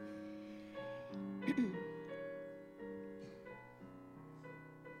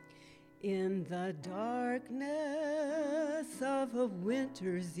In the darkness of a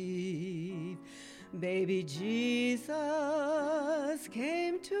winter's eve, baby Jesus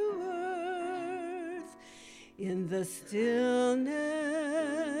came to earth. In the stillness,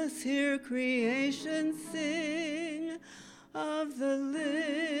 hear creation sing of the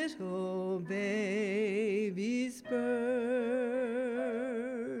little baby's birth.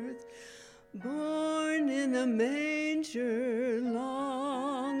 Born in a manger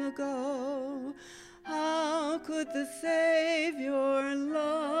long ago, how could the Savior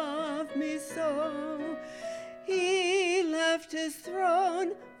love me so? He left his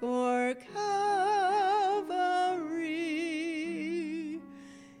throne for Calvary.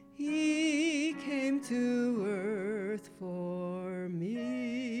 He came to earth for me.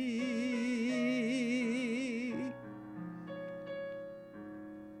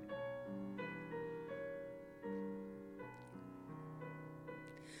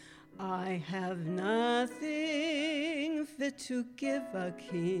 I have nothing fit to give a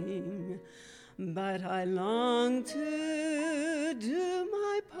king, but I long to do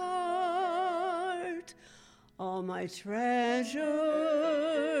my part. All my treasure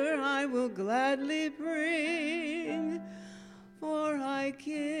I will gladly bring, for I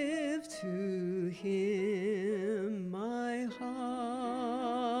give to him my heart.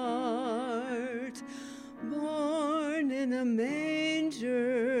 Born in a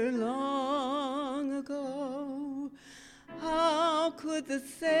manger long ago, how could the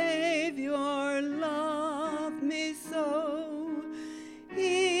Savior love me so?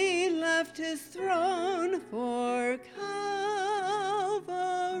 He left his throne for Calvary.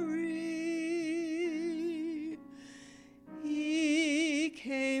 He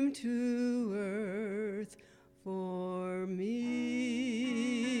came to earth for me.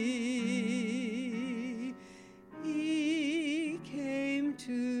 He came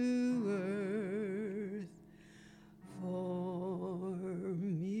to earth for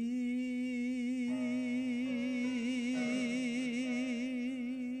me.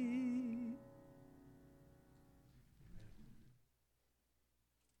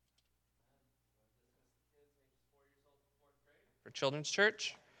 For Children's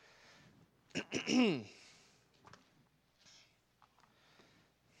Church.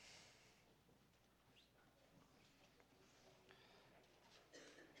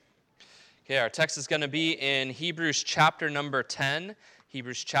 Okay, our text is going to be in Hebrews chapter number 10.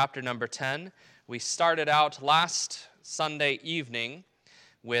 Hebrews chapter number 10. We started out last Sunday evening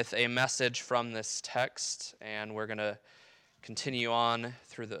with a message from this text, and we're going to continue on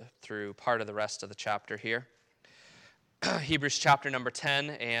through part of the rest of the chapter here. Hebrews chapter number 10,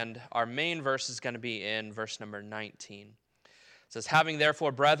 and our main verse is going to be in verse number 19. It says, "Having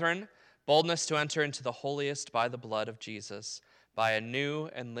therefore, brethren, boldness to enter into the holiest by the blood of Jesus, by a new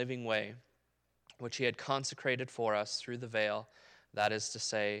and living way, which he had consecrated for us through the veil, that is to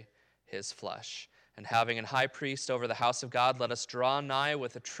say, his flesh. And having an high priest over the house of God, let us draw nigh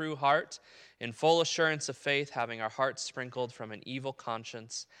with a true heart, in full assurance of faith, having our hearts sprinkled from an evil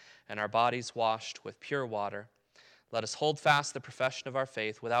conscience, and our bodies washed with pure water. Let us hold fast the profession of our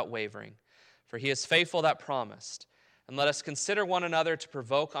faith without wavering, for he is faithful that promised. And let us consider one another to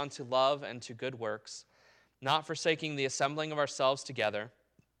provoke unto love and to good works, not forsaking the assembling of ourselves together,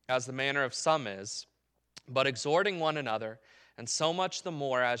 as the manner of some is, but exhorting one another, and so much the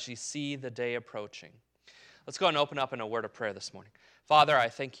more as ye see the day approaching." Let's go and open up in a word of prayer this morning. Father, I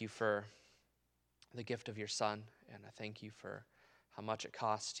thank you for the gift of your Son, and I thank you for how much it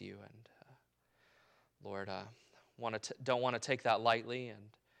cost you. And Lord, don't want to take that lightly.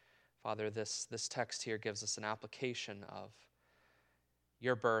 And Father, this text here gives us an application of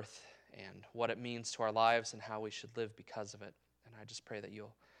your birth and what it means to our lives and how we should live because of it. And I just pray that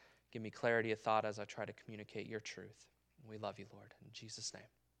you'll give me clarity of thought as I try to communicate your truth. We love you, Lord. In Jesus' name,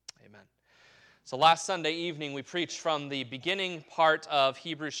 amen. So last Sunday evening, we preached from the beginning part of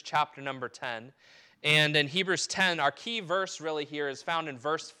Hebrews chapter number 10. And in Hebrews 10, our key verse really here is found in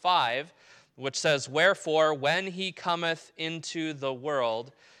verse 5, which says, "Wherefore, when he cometh into the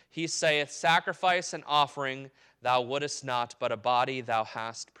world, he saith, Sacrifice and offering thou wouldest not, but a body thou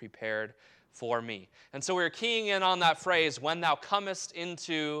hast prepared for me." And so we're keying in on that phrase, "when thou comest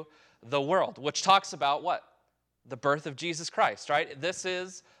into the world," which talks about what? The birth of Jesus Christ, right? This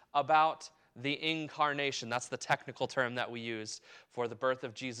is about the incarnation. That's the technical term that we use for the birth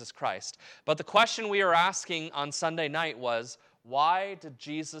of Jesus Christ. But the question we were asking on Sunday night was, why did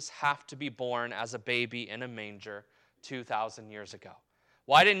Jesus have to be born as a baby in a manger 2,000 years ago?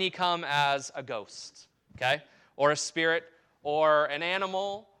 Why didn't he come as a ghost, okay? Or a spirit, or an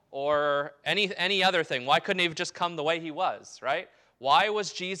animal, or any other thing? Why couldn't he have just come the way he was, right? Why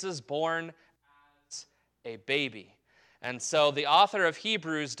was Jesus born as a baby? And so the author of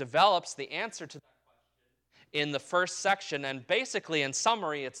Hebrews develops the answer to that question in the first section. And basically, in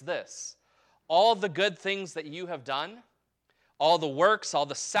summary, it's this. All the good things that you have done, all the works, all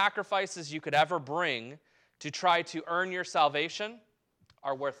the sacrifices you could ever bring to try to earn your salvation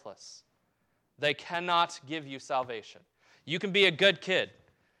are worthless. They cannot give you salvation. You can be a good kid.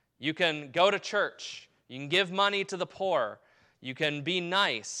 You can go to church. You can give money to the poor. You can be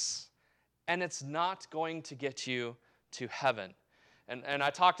nice. And it's not going to get you to heaven. And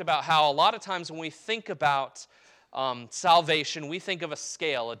I talked about how a lot of times when we think about salvation, we think of a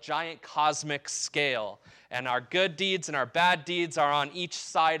scale, a giant cosmic scale. And our good deeds and our bad deeds are on each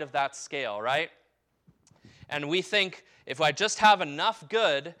side of that scale, right? And we think, if I just have enough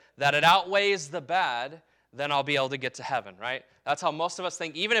good that it outweighs the bad, then I'll be able to get to heaven, right? That's how most of us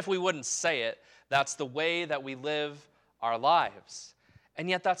think. Even if we wouldn't say it, that's the way that we live our lives. And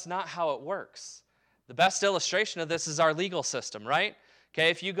yet that's not how it works. The best illustration of this is our legal system, right? Okay,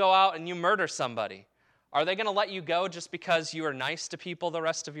 if you go out and you murder somebody, are they going to let you go just because you are nice to people the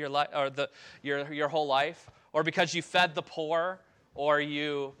rest of your life, or your whole life, or because you fed the poor, or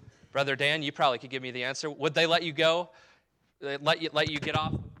you, Brother Dan, you probably could give me the answer. Would they let you go? Let you get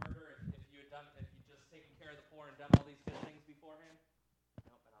off with murder if you just taken care of the poor and done all these good things beforehand?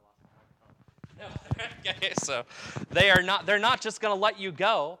 Nope, and I lost my microphone. No. Okay, so they're not just going to let you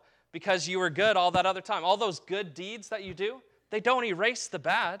go because you were good all that other time. All those good deeds that you do, they don't erase the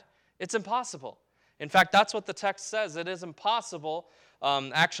bad. It's impossible. In fact, that's what the text says. It is impossible.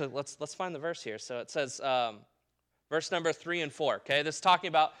 Actually, let's find the verse here. So it says, verse number 3 and 4. Okay, this is talking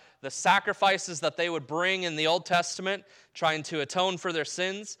about the sacrifices that they would bring in the Old Testament, trying to atone for their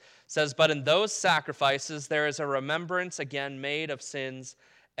sins. It says, but in those sacrifices there is a remembrance again made of sins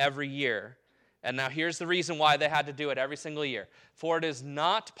every year. And now here's the reason why they had to do it every single year. For it is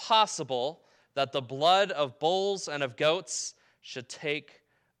not possible that the blood of bulls and of goats should take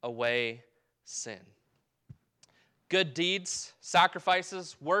away sin. Good deeds,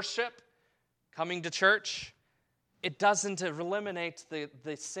 sacrifices, worship, coming to church, it doesn't eliminate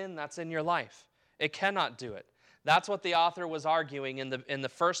the sin that's in your life. It cannot do it. That's what the author was arguing in the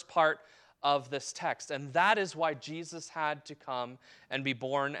first part of this text. And that is why Jesus had to come and be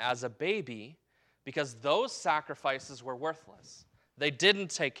born as a baby, because those sacrifices were worthless. They didn't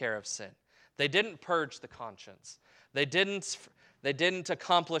take care of sin. They didn't purge the conscience. They didn't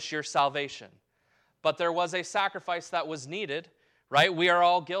accomplish your salvation. But there was a sacrifice that was needed, right? We are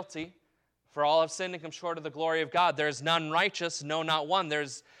all guilty. For all have sinned and come short of the glory of God. There is none righteous, no, not one.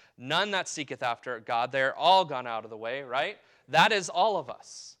 There's none that seeketh after God. They're all gone out of the way, right? That is all of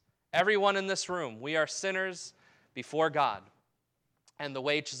us. Everyone in this room. We are sinners before God. And the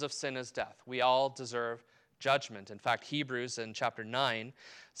wages of sin is death. We all deserve judgment. In fact, Hebrews in chapter 9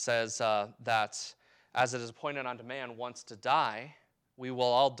 says that as it is appointed unto man once to die, we will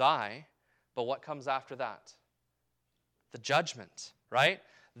all die. But what comes after that? The judgment, right?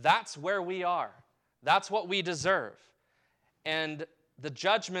 That's where we are. That's what we deserve. And the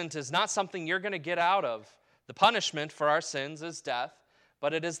judgment is not something you're going to get out of. The punishment for our sins is death,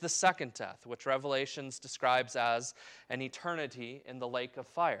 but it is the second death, which Revelations describes as an eternity in the lake of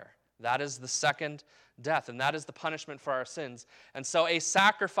fire. That is the second death, and that is the punishment for our sins. And so a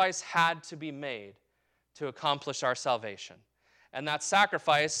sacrifice had to be made to accomplish our salvation. And that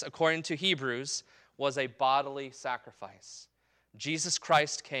sacrifice, according to Hebrews, was a bodily sacrifice. Jesus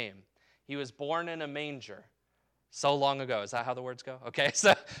Christ came. He was born in a manger so long ago. Is that how the words go? Okay,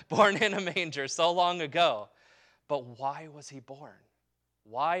 so born in a manger so long ago. But why was he born?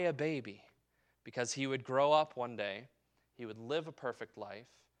 Why a baby? Because he would grow up one day, he would live a perfect life,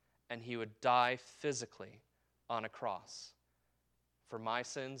 and he would die physically on a cross for my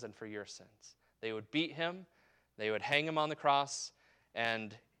sins and for your sins. They would beat him, they would hang him on the cross,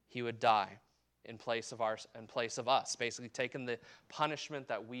 and he would die in place of us, basically taking the punishment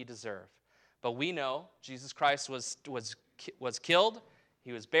that we deserve. But we know Jesus Christ was killed,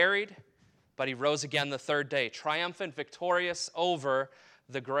 he was buried, but he rose again the third day, triumphant, victorious over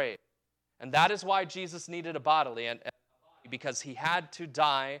the grave. And that is why Jesus needed a body, because he had to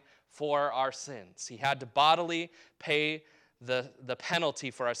die for our sins. He had to bodily pay the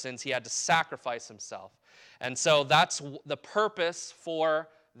penalty for our sins. He had to sacrifice himself. And so that's the purpose for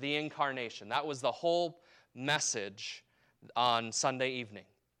the incarnation. That was the whole message on Sunday evening.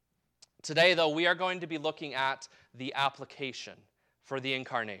 Today, though, we are going to be looking at the application for the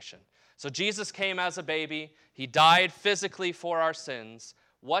incarnation. So Jesus came as a baby. He died physically for our sins.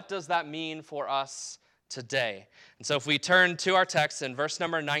 What does that mean for us today. And so if we turn to our text in verse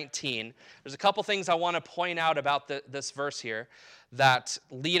number 19, there's a couple things I want to point out about this verse here that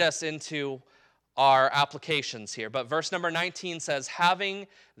lead us into our applications here. But verse number 19 says, having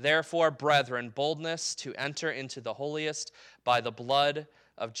therefore, brethren, boldness to enter into the holiest by the blood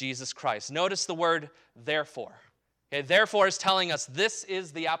of Jesus Christ. Notice the word therefore. Okay, therefore is telling us this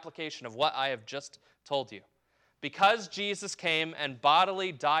is the application of what I have just told you. Because Jesus came and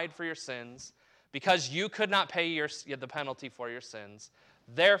bodily died for your sins, because you could not pay the penalty for your sins,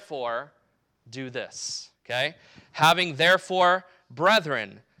 therefore do this. Okay? Having therefore,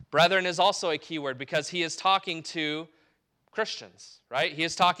 brethren. Brethren is also a key word because he is talking to Christians, right? He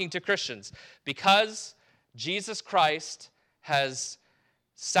is talking to Christians. Because Jesus Christ has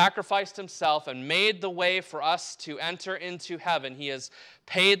sacrificed himself and made the way for us to enter into heaven. He has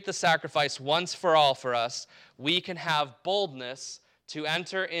paid the sacrifice once for all for us. We can have boldness to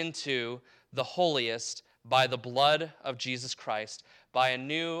enter into the holiest by the blood of Jesus Christ, by a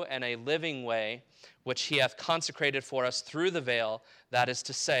new and a living way, which he hath consecrated for us through the veil, that is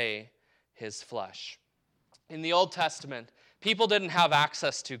to say, his flesh. In the Old Testament, people didn't have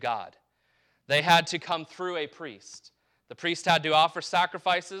access to God. They had to come through a priest. The priest had to offer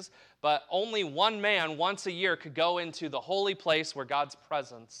sacrifices, but only one man once a year could go into the holy place where God's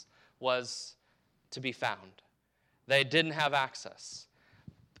presence was to be found. They didn't have access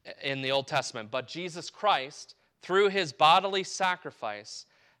in the Old Testament, but Jesus Christ, through his bodily sacrifice,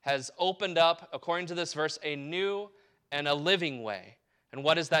 has opened up, according to this verse, a new and a living way. And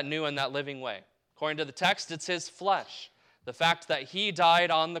what is that new and that living way? According to the text, it's his flesh. The fact that he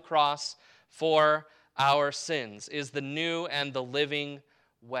died on the cross for our sins is the new and the living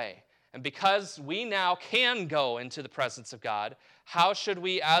way. And because we now can go into the presence of God, how should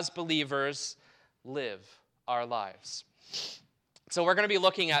we as believers live our lives? So we're going to be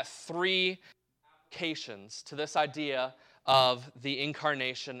looking at 3 applications to this idea of the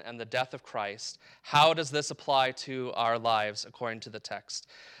incarnation and the death of Christ. How does this apply to our lives according to the text?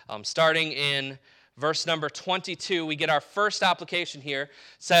 Starting in verse number 22, we get our first application here. It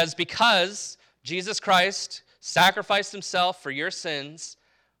says, because Jesus Christ sacrificed himself for your sins,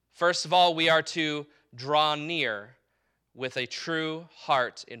 first of all, we are to draw near with a true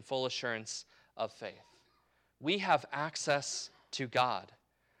heart in full assurance of faith. We have access to God.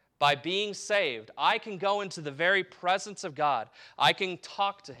 By being saved, I can go into the very presence of God. I can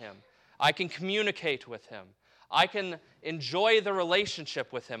talk to him. I can communicate with him. I can enjoy the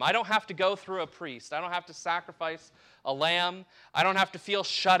relationship with him. I don't have to go through a priest. I don't have to sacrifice a lamb. I don't have to feel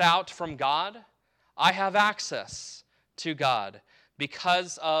shut out from God. I have access to God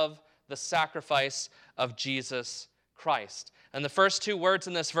because of the sacrifice of Jesus Christ. And the first 2 words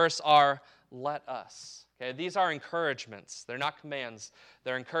in this verse are, let us. Okay, these are encouragements. They're not commands.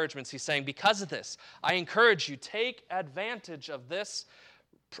 They're encouragements. He's saying, because of this, I encourage you, take advantage of this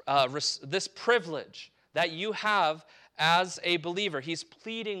privilege that you have as a believer. He's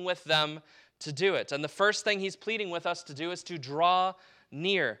pleading with them to do it. And the first thing he's pleading with us to do is to draw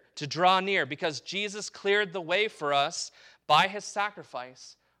near, because Jesus cleared the way for us by his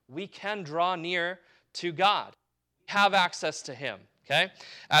sacrifice. We can draw near to God. We have access to him. Okay?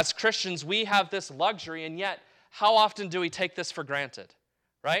 As Christians, we have this luxury, and yet, how often do we take this for granted?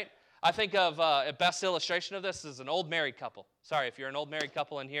 Right? I think of a best illustration of this is an old married couple. Sorry, if you're an old married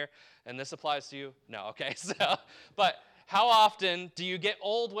couple in here, and this applies to you, no, okay. But how often do you get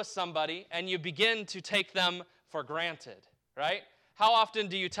old with somebody and you begin to take them for granted? Right? How often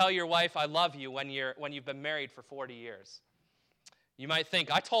do you tell your wife, I love you, when you've been married for 40 years? You might think,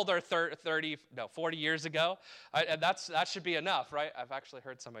 I told her 40 years ago. That should be enough, right? I've actually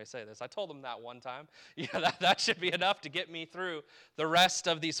heard somebody say this. I told them that one time. Yeah, that should be enough to get me through the rest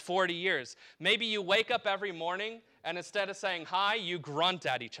of these 40 years. Maybe you wake up every morning, and instead of saying hi, you grunt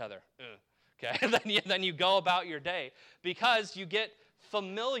at each other. Okay, and then you go about your day because you get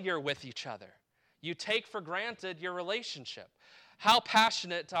familiar with each other. You take for granted your relationship. How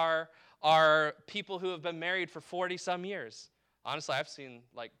passionate are people who have been married for 40-some years? Honestly, I've seen,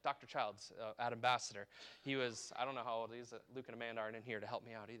 like, Dr. Childs at Ambassador. He was, I don't know how old he is. Luke and Amanda aren't in here to help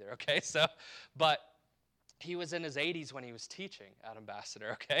me out either, okay? But he was in his 80s when he was teaching at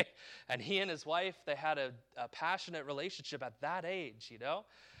Ambassador, okay? And he and his wife, they had a passionate relationship at that age, you know?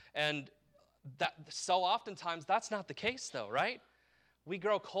 And that so oftentimes, that's not the case, though, right? We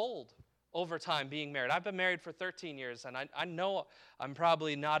grow cold over time being married. I've been married for 13 years, and I know I'm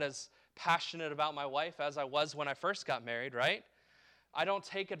probably not as passionate about my wife as I was when I first got married, right? I don't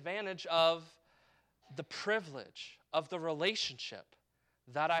take advantage of the privilege of the relationship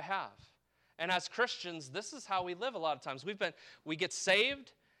that I have. And as Christians, this is how we live a lot of times. We get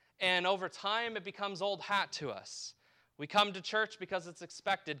saved, And over time, it becomes old hat to us. We come to church because it's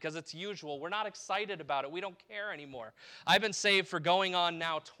expected, because it's usual. We're not excited about it. We don't care anymore. I've been saved for going on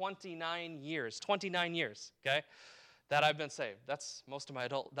now 29 years, okay, that I've been saved. That's most of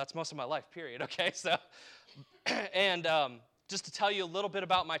my life, period, okay? So, and just to tell you a little bit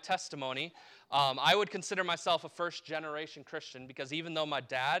about my testimony, I would consider myself a first-generation Christian because even though my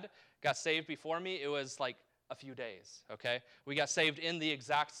dad got saved before me, it was like a few days, okay? We got saved in the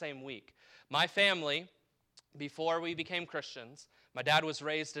exact same week. My family, before we became Christians, my dad was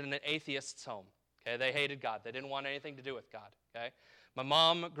raised in an atheist's home, okay? They hated God. They didn't want anything to do with God, okay? My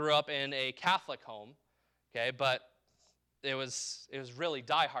mom grew up in a Catholic home, okay, but it was really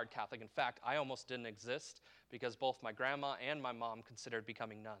diehard Catholic. In fact, I almost didn't exist because both my grandma and my mom considered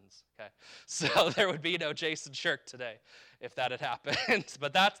becoming nuns, okay? So there would be no Jason Shirk today if that had happened.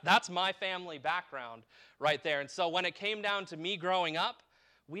 But that's my family background right there. And so when it came down to me growing up,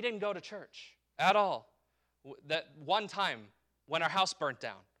 we didn't go to church at all. That one time when our house burnt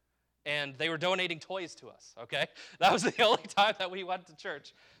down and they were donating toys to us, okay? That was the only time that we went to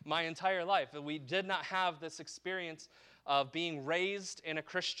church my entire life. We did not have this experience of being raised in a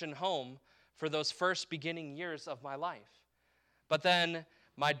Christian home for those first beginning years of my life. But then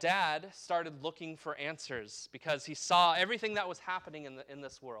my dad started looking for answers because he saw everything that was happening in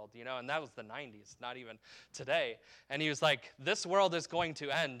this world, you know, and that was the 90s, not even today. And he was like, this world is going to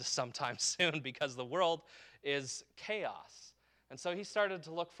end sometime soon because the world is chaos. And so he started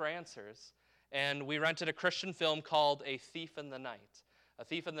to look for answers. And we rented a Christian film called A Thief in the Night. A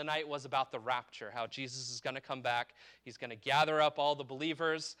Thief in the Night was about the rapture, how Jesus is going to come back. He's going to gather up all the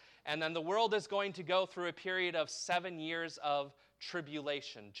believers. And then the world is going to go through a period of 7 years of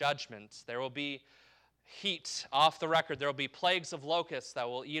tribulation, judgment. There will be heat off the record. There will be plagues of locusts that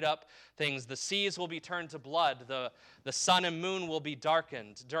will eat up things. The seas will be turned to blood. The sun and moon will be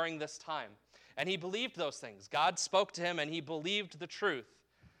darkened during this time. And he believed those things. God spoke to him, and he believed the truth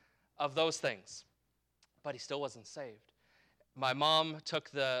of those things. But he still wasn't saved. My mom took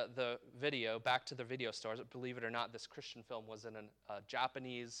the video back to the video stores. Believe it or not, this Christian film was in a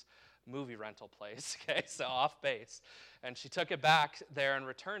Japanese movie rental place, okay, so off base. And she took it back there and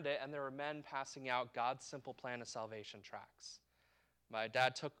returned it, and there were men passing out God's Simple Plan of Salvation tracts.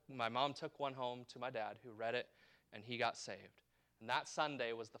 My mom took one home to my dad, who read it, and he got saved. And that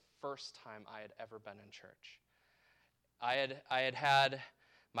Sunday was the first time I had ever been in church. I had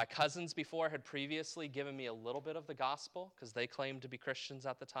my cousins before had previously given me a little bit of the gospel because they claimed to be Christians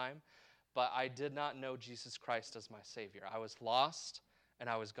at the time, but I did not know Jesus Christ as my Savior. I was lost and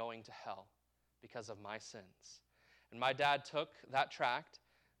I was going to hell because of my sins. And my dad took that tract,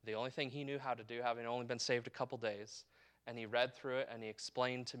 the only thing he knew how to do, having only been saved a couple days, and he read through it and he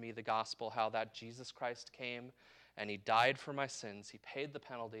explained to me the gospel, how that Jesus Christ came and he died for my sins. He paid the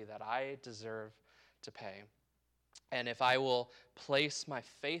penalty that I deserve to pay. And if I will place my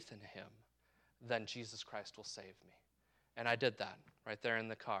faith in him, then Jesus Christ will save me. And I did that right there in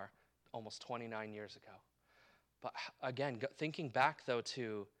the car almost 29 years ago. But again, thinking back, though,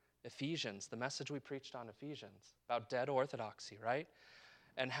 to Ephesians, the message we preached on Ephesians about dead orthodoxy, right?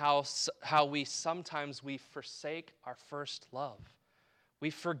 And how we sometimes forsake our first love. We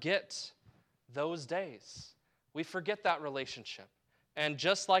forget those days. We forget that relationship. And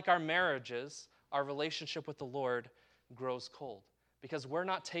just like our marriages, our relationship with the Lord grows cold because we're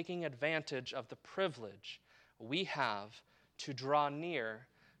not taking advantage of the privilege we have to draw near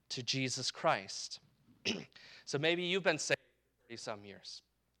to Jesus Christ. So maybe you've been saved for 30-some years.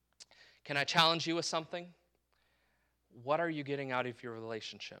 Can I challenge you with something? What are you getting out of your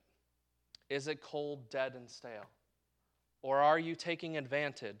relationship? Is it cold, dead, and stale? Or are you taking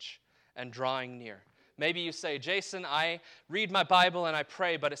advantage and drawing near? Maybe you say, Jason, I read my Bible and I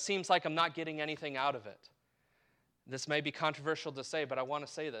pray, but it seems like I'm not getting anything out of it. This may be controversial to say, but I want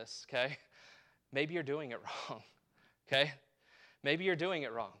to say this, okay? Maybe you're doing it wrong, okay? Maybe you're doing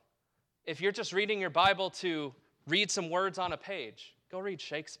it wrong. If you're just reading your Bible to read some words on a page, go read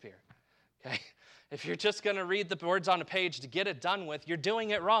Shakespeare, okay? If you're just going to read the words on a page to get it done with, you're doing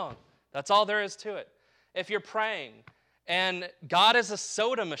it wrong. That's all there is to it. If you're praying, and God is a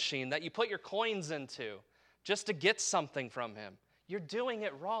soda machine that you put your coins into just to get something from him, you're doing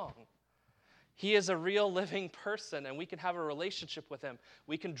it wrong. He is a real living person, and we can have a relationship with him.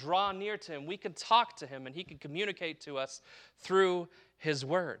 We can draw near to him. We can talk to him, and he can communicate to us through his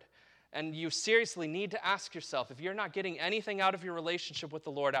word. And you seriously need to ask yourself, if you're not getting anything out of your relationship with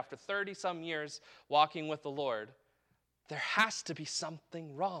the Lord after 30-some years walking with the Lord, there has to be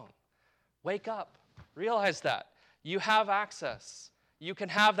something wrong. Wake up. Realize that. You have access. You can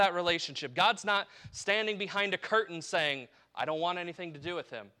have that relationship. God's not standing behind a curtain saying, I don't want anything to do with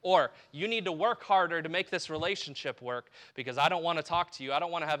him. Or, you need to work harder to make this relationship work because I don't want to talk to you. I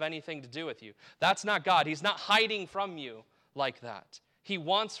don't want to have anything to do with you. That's not God. He's not hiding from you like that. He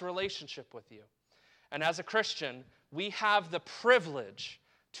wants relationship with you. And as a Christian, we have the privilege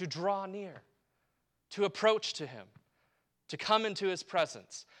to draw near, to approach to him, to come into his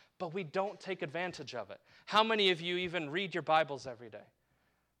presence. But we don't take advantage of it. How many of you even read your Bibles every day?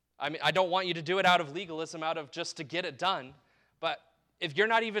 I mean, I don't want you to do it out of legalism, out of just to get it done. But if you're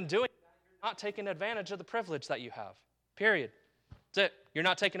not even doing that, you're not taking advantage of the privilege that you have. Period. That's it. You're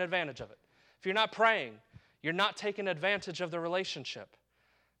not taking advantage of it. If you're not praying, you're not taking advantage of the relationship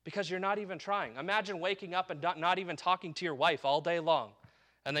because you're not even trying. Imagine waking up and not even talking to your wife all day long.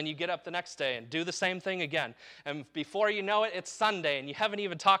 And then you get up the next day and do the same thing again. And before you know it, it's Sunday and you haven't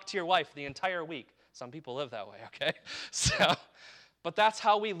even talked to your wife the entire week. Some people live that way, okay? But that's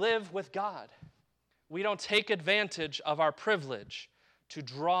how we live with God. We don't take advantage of our privilege to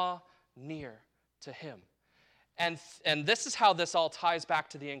draw near to him. And this is how this all ties back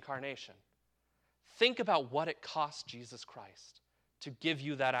to the incarnation. Think about what it cost Jesus Christ to give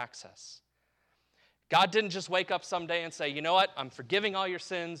you that access. God didn't just wake up someday and say, you know what, I'm forgiving all your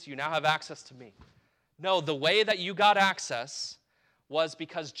sins, you now have access to me. No, the way that you got access was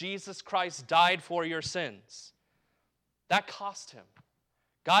because Jesus Christ died for your sins. That cost him.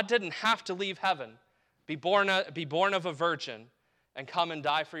 God didn't have to leave heaven, be born of a virgin, and come and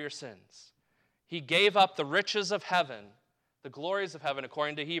die for your sins. He gave up the riches of heaven, the glories of heaven,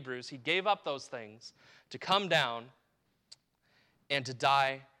 according to Hebrews. He gave up those things to come down and to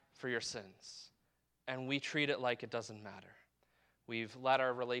die for your sins. And we treat it like it doesn't matter. We've let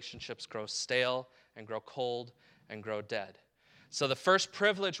our relationships grow stale and grow cold and grow dead. So the first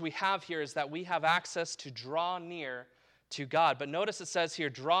privilege we have here is that we have access to draw near to God. But notice it says here,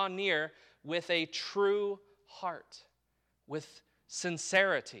 draw near with a true heart, with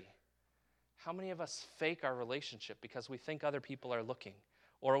sincerity. How many of us fake our relationship because we think other people are looking,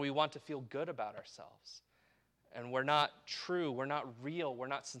 or we want to feel good about ourselves? And we're not true, we're not real, we're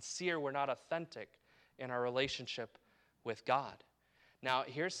not sincere, we're not authentic in our relationship with God. Now,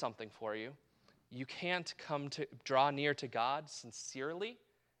 here's something for you. You can't come to draw near to God sincerely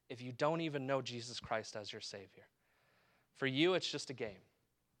if you don't even know Jesus Christ as your Savior. For you, it's just a game.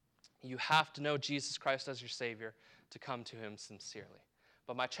 You have to know Jesus Christ as your Savior to come to him sincerely.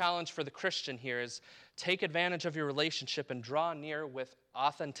 But my challenge for the Christian here is take advantage of your relationship and draw near with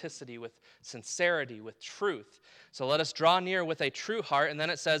authenticity, with sincerity, with truth. So let us draw near with a true heart, and then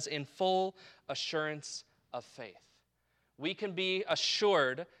it says, in full assurance of faith. We can be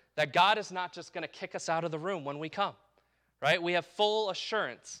assured that God is not just going to kick us out of the room when we come, right? We have full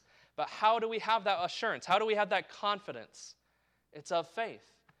assurance. But how do we have that assurance? How do we have that confidence? It's of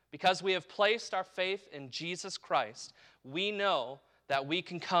faith. Because we have placed our faith in Jesus Christ, we know that we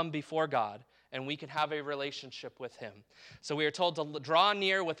can come before God and we can have a relationship with him. So we are told to draw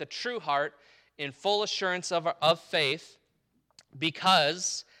near with a true heart in full assurance of faith,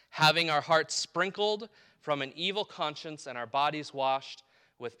 because having our hearts sprinkled from an evil conscience and our bodies washed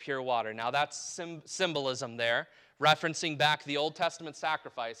with pure water. Now that's symbolism there, referencing back the Old Testament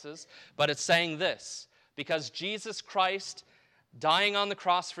sacrifices, but it's saying this: because Jesus Christ dying on the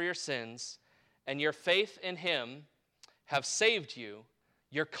cross for your sins and your faith in him have saved you,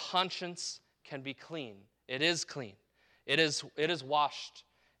 your conscience can be clean. It is clean. It is washed.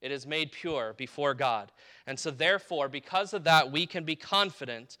 It is made pure before God. And so therefore, because of that, we can be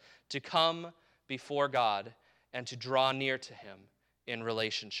confident to come before God and to draw near to him in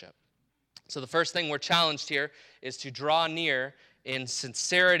relationship. So the first thing we're challenged here is to draw near in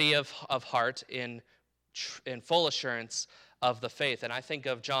sincerity of heart, in full assurance of the faith. And I think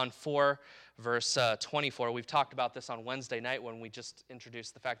of John 4, verse 24. We've talked about this on Wednesday night when we just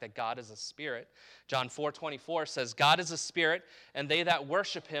introduced the fact that God is a spirit. John 4:24 says, God is a spirit, and they that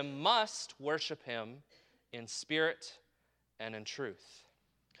worship him must worship him in spirit and in truth.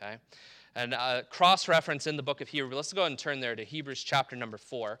 Okay? And cross-reference in the book of Hebrews. Let's go ahead and turn there to Hebrews chapter number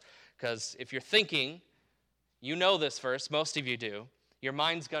 4, because if you're thinking, you know this verse, most of you do, your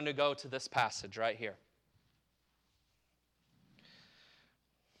mind's going to go to this passage right here.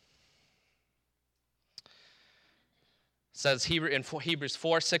 It says in Hebrews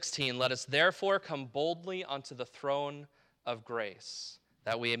 4:16, let us therefore come boldly unto the throne of grace,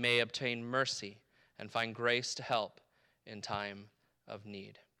 that we may obtain mercy and find grace to help in time of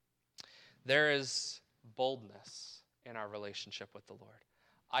need. There is boldness in our relationship with the Lord.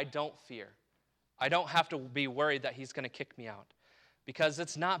 I don't fear. I don't have to be worried that he's going to kick me out, because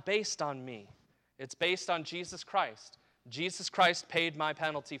it's not based on me. It's based on Jesus Christ. Jesus Christ paid my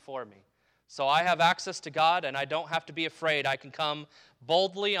penalty for me. So I have access to God, and I don't have to be afraid. I can come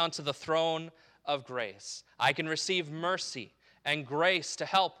boldly onto the throne of grace. I can receive mercy and grace to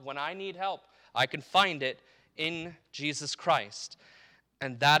help when I need help. I can find it in Jesus Christ.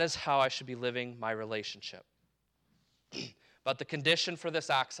 And that is how I should be living my relationship. But the condition for this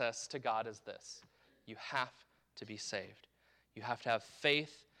access to God is this: you have to be saved. You have to have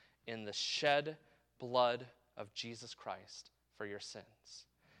faith in the shed blood of Jesus Christ for your sins.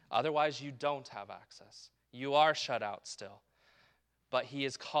 Otherwise, you don't have access. You are shut out still. But he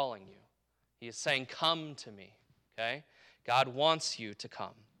is calling you. He is saying, come to me, okay? God wants you to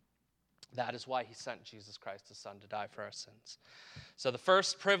come. That is why he sent Jesus Christ, his son, to die for our sins. So the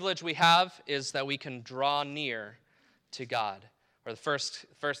first privilege we have is that we can draw near to God. Or the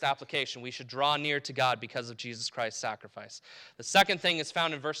first application, we should draw near to God because of Jesus Christ's sacrifice. The second thing is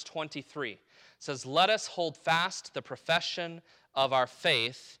found in verse 23. It says, let us hold fast the profession of our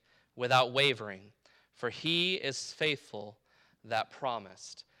faith without wavering, for he is faithful that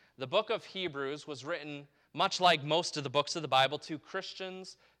promised. The book of Hebrews was written, much like most of the books of the Bible, to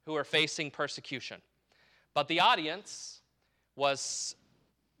Christians who are facing persecution. But the audience was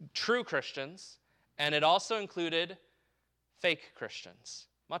true Christians, and it also included fake Christians,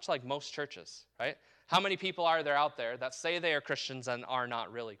 much like most churches, right? How many people are there out there that say they are Christians and are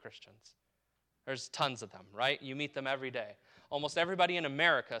not really Christians? There's tons of them, right? You meet them every day. Almost everybody in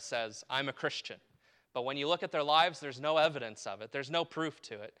America says, I'm a Christian. But when you look at their lives, there's no evidence of it. There's no proof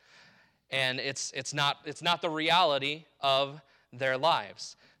to it. And it's not the reality of their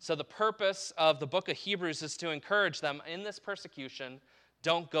lives. So the purpose of the book of Hebrews is to encourage them in this persecution,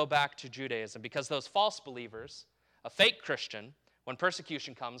 don't go back to Judaism. Because those false believers, a fake Christian, when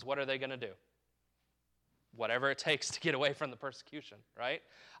persecution comes, what are they going to do? Whatever it takes to get away from the persecution, right?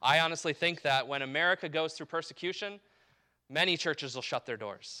 I honestly think that when America goes through persecution, many churches will shut their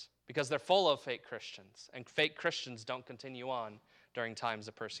doors because they're full of fake Christians, and fake Christians don't continue on during times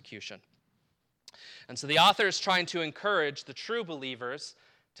of persecution. And so the author is trying to encourage the true believers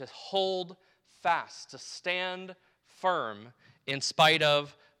to hold fast, to stand firm in spite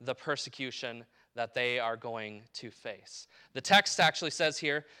of the persecution that they are going to face. The text actually says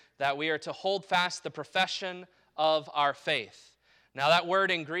here that we are to hold fast the profession of our faith. Now that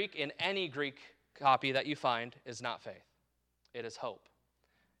word in Greek, in any Greek copy that you find, is not faith. It is hope.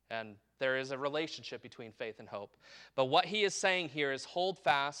 And there is a relationship between faith and hope. But what he is saying here is hold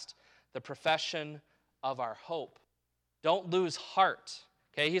fast the profession of our hope. Don't lose heart.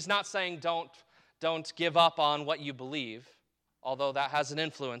 Okay? He's not saying don't give up on what you believe, although that has an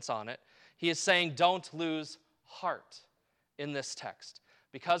influence on it. He is saying don't lose heart in this text.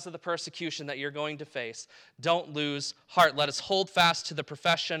 Because of the persecution that you're going to face, don't lose heart. Let us hold fast to the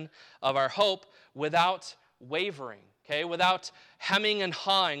profession of our hope without wavering, okay? Without hemming and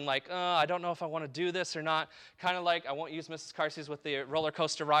hawing, like, I don't know if I want to do this or not. Kind of like, I won't use Mrs. Carsey's with the roller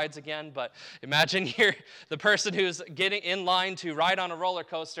coaster rides again, but imagine you're the person who's getting in line to ride on a roller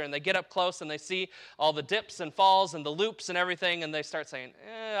coaster, and they get up close and they see all the dips and falls and the loops and everything, and they start saying,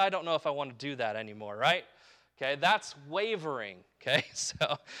 I don't know if I want to do that anymore, right? Okay, that's wavering, okay?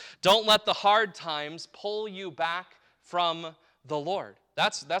 So don't let the hard times pull you back from the Lord.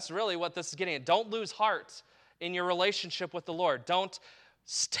 That's really what this is getting at. Don't lose heart in your relationship with the Lord. Don't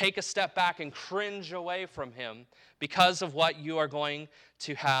take a step back and cringe away from him because of what you are going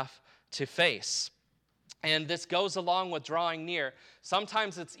to have to face. And this goes along with drawing near.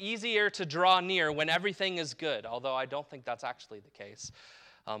 Sometimes it's easier to draw near when everything is good, although I don't think that's actually the case.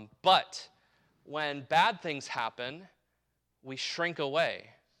 But when bad things happen, we shrink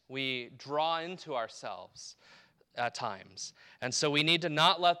away. We draw into ourselves at times. And so we need to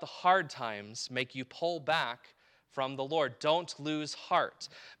not let the hard times make you pull back from the Lord. Don't lose heart.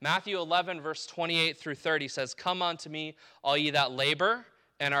 Matthew 11, verse 28 through 30 says, come unto me, all ye that labor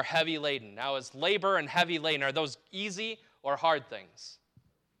and are heavy laden. Now, is labor and heavy laden, are those easy or hard things?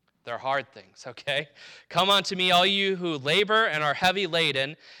 They're hard things, okay? Come unto me, all you who labor and are heavy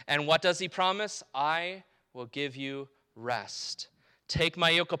laden. And what does he promise? I will give you rest. Take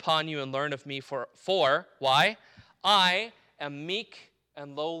my yoke upon you and learn of me, for why? I am meek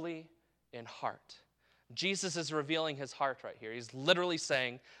and lowly in heart. Jesus is revealing his heart right here. He's literally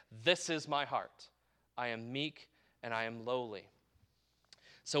saying, this is my heart. I am meek and I am lowly.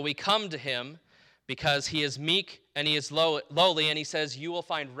 So we come to him because he is meek and he is lowly, and he says, you will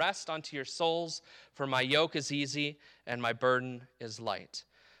find rest unto your souls, for my yoke is easy and my burden is light.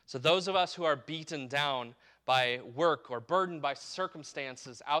 So those of us who are beaten down by work or burdened by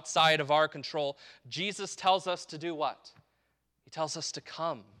circumstances outside of our control, Jesus tells us to do what? He tells us to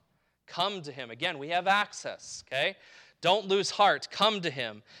come. Come to him. Again, we have access, okay? Don't lose heart. Come to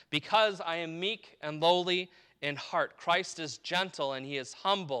him, because I am meek and lowly in heart. Christ is gentle and he is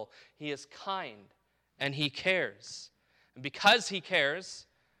humble. He is kind and he cares. And because he cares,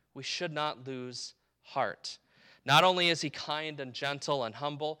 we should not lose heart. Not only is he kind and gentle and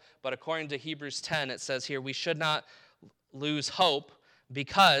humble, but according to Hebrews 10, it says here, we should not lose hope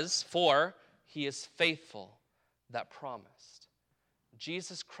for he is faithful that promised.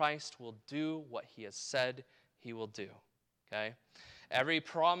 Jesus Christ will do what he has said he will do. Okay? Every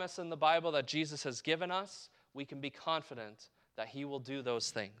promise in the Bible that Jesus has given us, we can be confident that he will do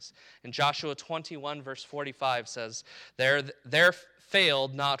those things. In Joshua 21, verse 45 says, There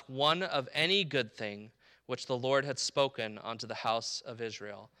failed not one of any good thing which the Lord had spoken unto the house of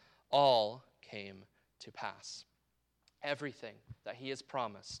Israel. All came to pass. Everything that he has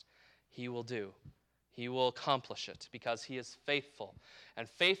promised, he will do. He will accomplish it because he is faithful. And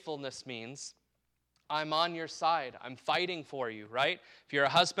faithfulness means I'm on your side. I'm fighting for you, right? If you're a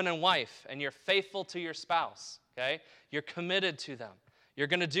husband and wife and you're faithful to your spouse, okay, you're committed to them. You're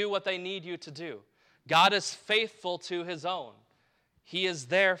going to do what they need you to do. God is faithful to his own. He is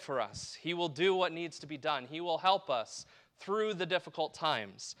there for us. He will do what needs to be done. He will help us through the difficult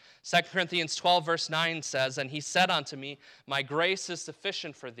times. 2 Corinthians 12, verse 9 says, And he said unto me, My grace is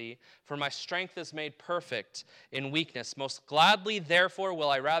sufficient for thee, for my strength is made perfect in weakness. Most gladly, therefore, will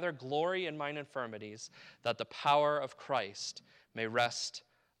I rather glory in mine infirmities, that the power of Christ may rest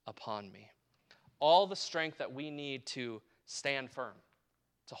upon me. All the strength that we need to stand firm,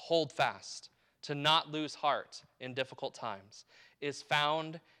 to hold fast, to not lose heart in difficult times, is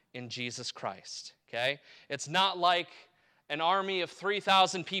found in Jesus Christ. Okay? It's not like an army of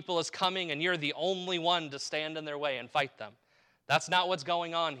 3,000 people is coming and you're the only one to stand in their way and fight them. That's not what's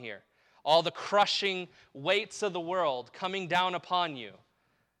going on here. All the crushing weights of the world coming down upon you.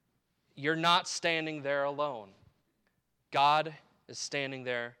 You're not standing there alone. God is standing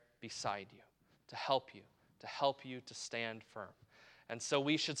there beside you to help you to stand firm. And so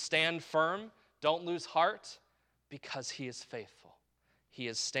we should stand firm, don't lose heart, because he is faithful. He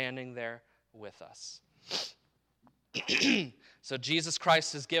is standing there with us. So Jesus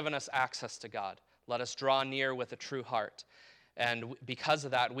Christ has given us access to God. Let us draw near with a true heart. And because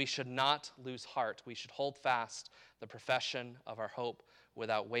of that, we should not lose heart. We should hold fast the profession of our hope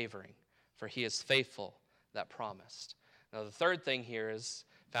without wavering, for he is faithful that promised. Now, the third thing here is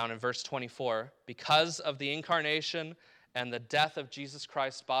found in verse 24. Because of the incarnation and the death of Jesus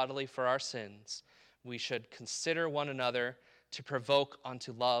Christ bodily for our sins, we should consider one another to provoke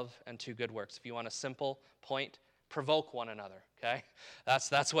unto love and to good works. If you want a simple point, provoke one another, okay?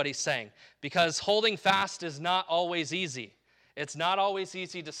 That's what he's saying. Because holding fast is not always easy. It's not always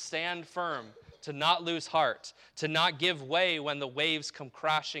easy to stand firm, to not lose heart, to not give way when the waves come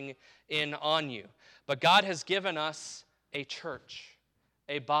crashing in on you. But God has given us a church,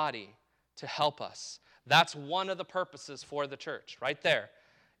 a body to help us. That's one of the purposes for the church, right there,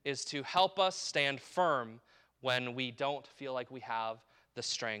 is to help us stand firm when we don't feel like we have the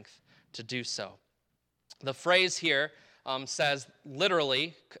strength to do so. The phrase here says,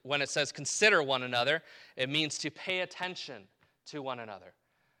 literally, when it says consider one another, it means to pay attention to one another,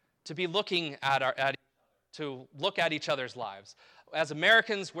 to be looking to look at each other's lives. As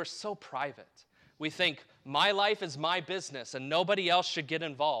Americans, we're so private. We think, my life is my business and nobody else should get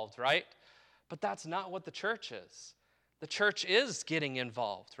involved, right? But that's not what the church is. The church is getting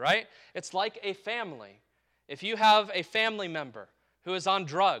involved, right? It's like a family. If you have a family member who is on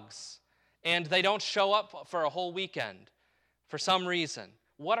drugs and they don't show up for a whole weekend for some reason,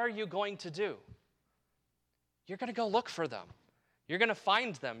 what are you going to do? You're going to go look for them. You're going to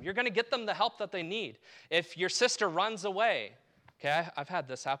find them. You're going to get them the help that they need. If your sister runs away, okay, I've had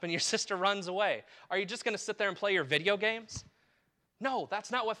this happen. Your sister runs away. Are you just going to sit there and play your video games? No, that's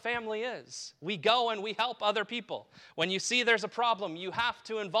not what family is. We go and we help other people. When you see there's a problem, you have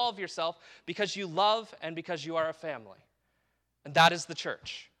to involve yourself because you love and because you are a family. And that is the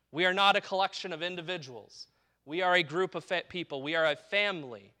church. We are not a collection of individuals. We are a group of people. We are a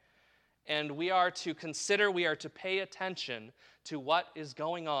family. And we are to consider, we are to pay attention to what is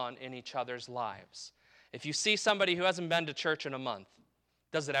going on in each other's lives. If you see somebody who hasn't been to church in a month,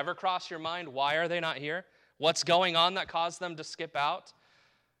 does it ever cross your mind, why are they not here? What's going on that caused them to skip out?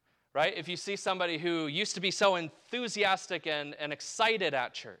 Right? If you see somebody who used to be so enthusiastic and excited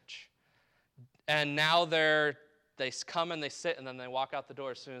at church, and now they come and they sit and then they walk out the door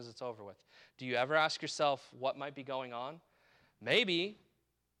as soon as it's over with. Do you ever ask yourself what might be going on? Maybe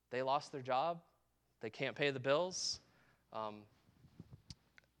they lost their job. They can't pay the bills.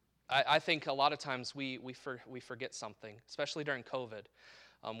 I think a lot of times we forget something, especially during COVID.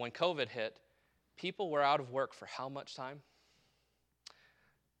 When COVID hit, People were out of work for how much time?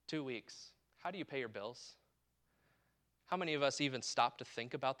 2 weeks. How do you pay your bills? How many of us even stop to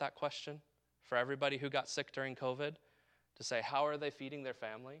think about that question for everybody who got sick during COVID? To say, how are they feeding their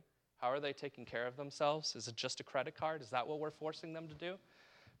family? How are they taking care of themselves? Is it just a credit card? Is that what we're forcing them to do?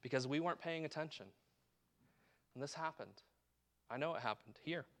 Because we weren't paying attention. And this happened. I know it happened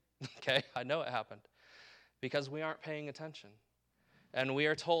here. Okay? I know it happened. Because we aren't paying attention. And we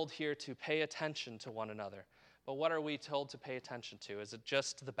are told here to pay attention to one another. But what are we told to pay attention to? Is it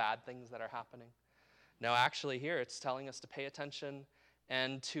just the bad things that are happening? No, actually here it's telling us to pay attention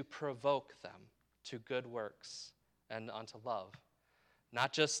and to provoke them to good works and unto love.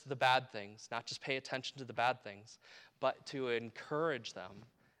 Not just the bad things, not just pay attention to the bad things, but to encourage them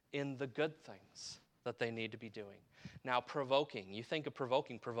in the good things that they need to be doing. Now, provoking. You think of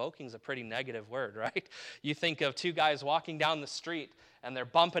provoking. Provoking is a pretty negative word, right? You think of two guys walking down the street, and they're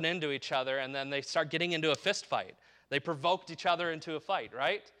bumping into each other, and then they start getting into a fist fight. They provoked each other into a fight,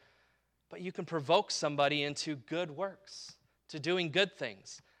 right? But you can provoke somebody into good works, to doing good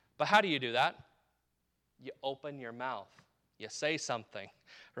things. But how do you do that? You open your mouth. You say something,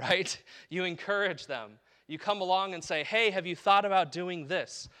 right? You encourage them. You come along and say, hey, have you thought about doing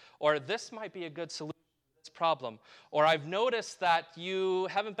this? Or this might be a good solution to this problem. Or I've noticed that you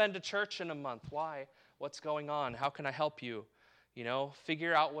haven't been to church in a month. Why? What's going on? How can I help you? You know,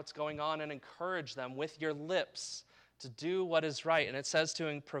 figure out what's going on and encourage them with your lips to do what is right. And it says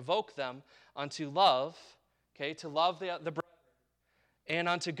to provoke them unto love, okay, to love the brethren, and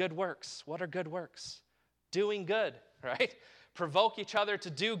unto good works. What are good works? Doing good, right? Provoke each other to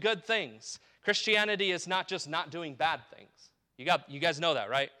do good things. Christianity is not just not doing bad things. You guys know that,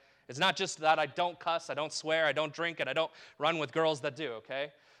 right? It's not just that I don't cuss, I don't swear, I don't drink, and I don't run with girls that do,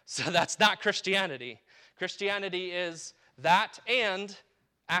 okay? So that's not Christianity. Christianity is that and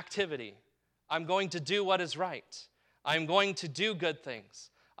activity. I'm going to do what is right. I'm going to do good things.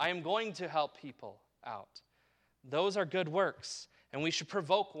 I am going to help people out. Those are good works, and we should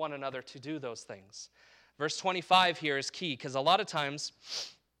provoke one another to do those things. Verse 25 here is key, because a lot of times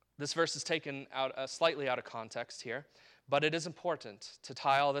this verse is taken out slightly out of context here, but it is important to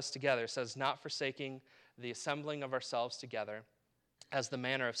tie all this together. It says, not forsaking the assembling of ourselves together, as the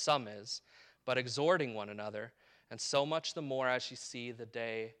manner of some is, but exhorting one another, and so much the more as you see the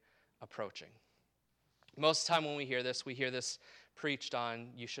day approaching. Most of the time when we hear this preached on,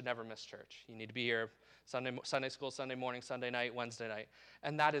 you should never miss church. You need to be here Sunday school, Sunday morning, Sunday night, Wednesday night.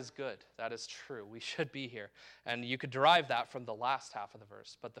 And that is good. That is true. We should be here. And you could derive that from the last half of the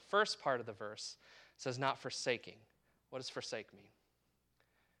verse. But the first part of the verse says not forsaking. What does forsake mean?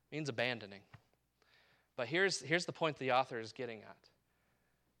 It means abandoning. But here's the point the author is getting at.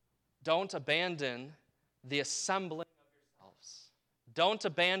 Don't abandon the assembling of yourselves. Don't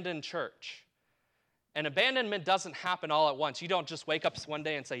abandon church. And abandonment doesn't happen all at once. You don't just wake up one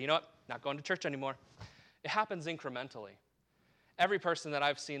day and say, you know what, not going to church anymore. It happens incrementally. Every person that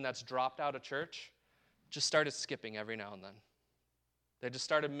I've seen that's dropped out of church just started skipping every now and then. They just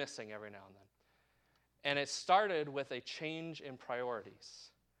started missing every now and then. And it started with a change in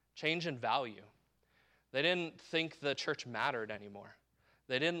priorities, change in value. They didn't think the church mattered anymore.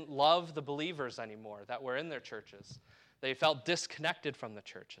 They didn't love the believers anymore that were in their churches. They felt disconnected from the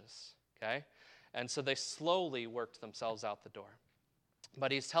churches, okay? And so they slowly worked themselves out the door.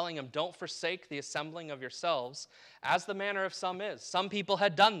 But he's telling them, don't forsake the assembling of yourselves, as the manner of some is. Some people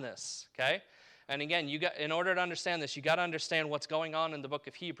had done this, okay? And again, in order to understand this, you got to understand what's going on in the book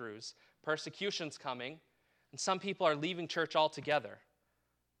of Hebrews. Persecution's coming, and some people are leaving church altogether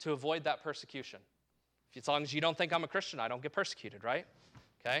to avoid that persecution. As long as you don't think I'm a Christian, I don't get persecuted, right?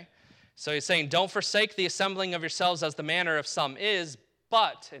 Okay? So he's saying, don't forsake the assembling of yourselves as the manner of some is,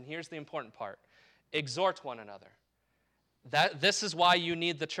 but, and here's the important part, exhort one another. This is why you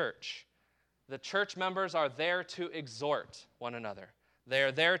need the church. The church members are there to exhort one another. They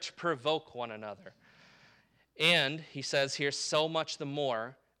are there to provoke one another. And he says here, so much the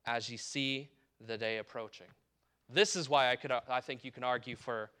more as you see the day approaching. This is why I think you can argue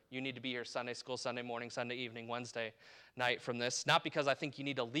for you need to be here Sunday school, Sunday morning, Sunday evening, Wednesday night from this. Not because I think you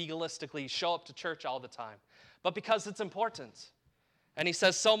need to legalistically show up to church all the time, but because it's important. And he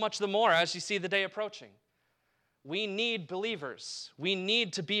says, so much the more as you see the day approaching. We need believers. We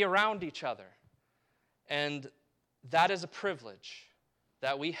need to be around each other. And that is a privilege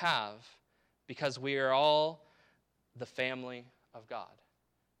that we have because we are all the family of God.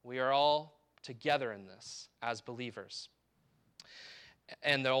 We are all together in this as believers.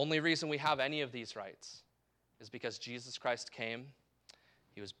 And the only reason we have any of these rights is because Jesus Christ came.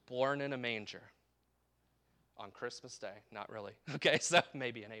 He was born in a manger. on Christmas Day. Not really. Okay, so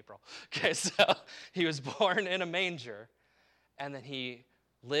maybe in April. Okay, so he was born in a manger, and then he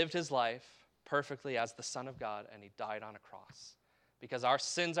lived his life perfectly as the Son of God, and he died on a cross. Because our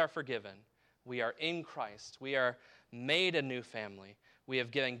sins are forgiven. We are in Christ. We are made a new family. We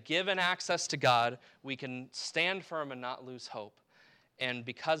have given access to God. We can stand firm and not lose hope. And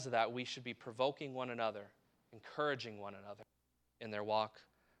because of that, we should be provoking one another, encouraging one another in their walk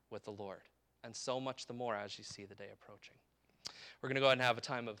with the Lord. And so much the more as you see the day approaching. We're going to go ahead and have a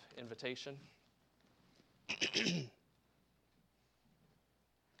time of invitation.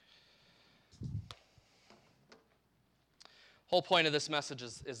 Whole point of this message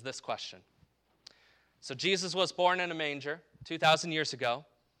is this question. So Jesus was born in a manger 2,000 years ago.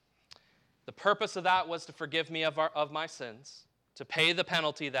 The purpose of that was to forgive me of my sins, to pay the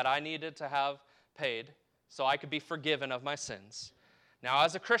penalty that I needed to have paid so I could be forgiven of my sins. Now,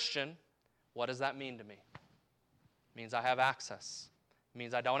 as a Christian, what does that mean to me? It means I have access. It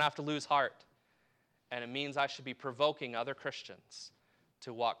means I don't have to lose heart. And it means I should be provoking other Christians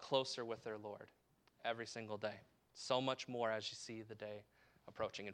to walk closer with their Lord every single day. So much more as you see the day approaching.